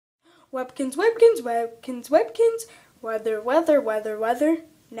Webkinz, Webkinz, Webkinz, Webkinz. Weather, weather, weather, weather.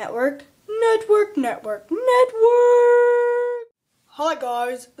 Network, network, network, network. Hi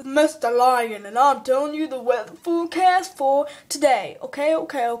guys, it's Mr. Lion and I'm telling you the weather forecast for today. Okay.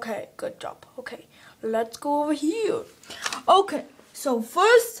 Good job. Okay, let's go over here. Okay, so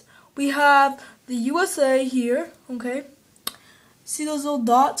first we have the USA here. Okay, see those little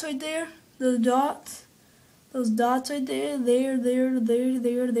dots right there? The dots? Those dots right there,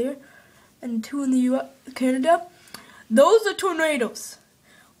 there, and two in the US, Canada. Those are tornadoes.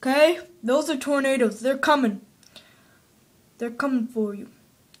 Okay? Those are tornadoes. They're coming. They're coming for you.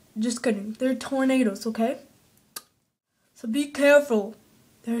 Just kidding. They're tornadoes, okay? So be careful.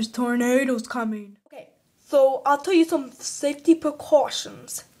 There's tornadoes coming. Okay, so I'll tell you some safety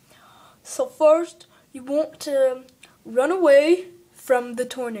precautions. So first, you want to run away from the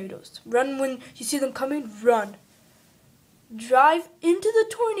tornadoes. Run when you see them coming, run. Drive into the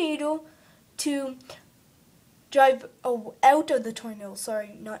tornado to drive out of the tornado,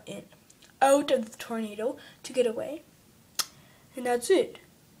 sorry, not in. Out of the tornado to get away. And that's it.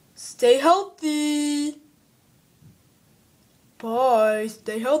 Stay healthy. Bye.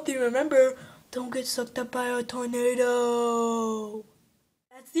 Stay healthy. Remember, don't get sucked up by a tornado.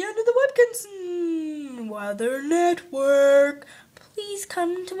 That's the end of the Webkinz Weather Network. Please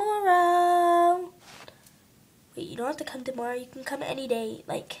come tomorrow. Wait, you don't have to come tomorrow. You can come any day.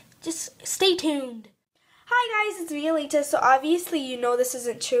 Just stay tuned. Hi guys, it's Violeta. So obviously you know this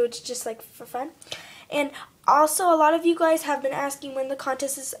isn't true. It's just for fun. And also a lot of you guys have been asking when the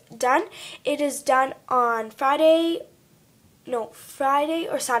contest is done. It is done on Friday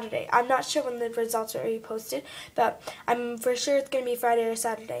or Saturday. I'm not sure when the results are already posted, but I'm for sure it's going to be Friday or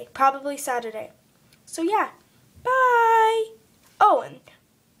Saturday. Probably Saturday. So yeah, bye. Oh, and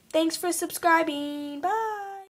thanks for subscribing. Bye.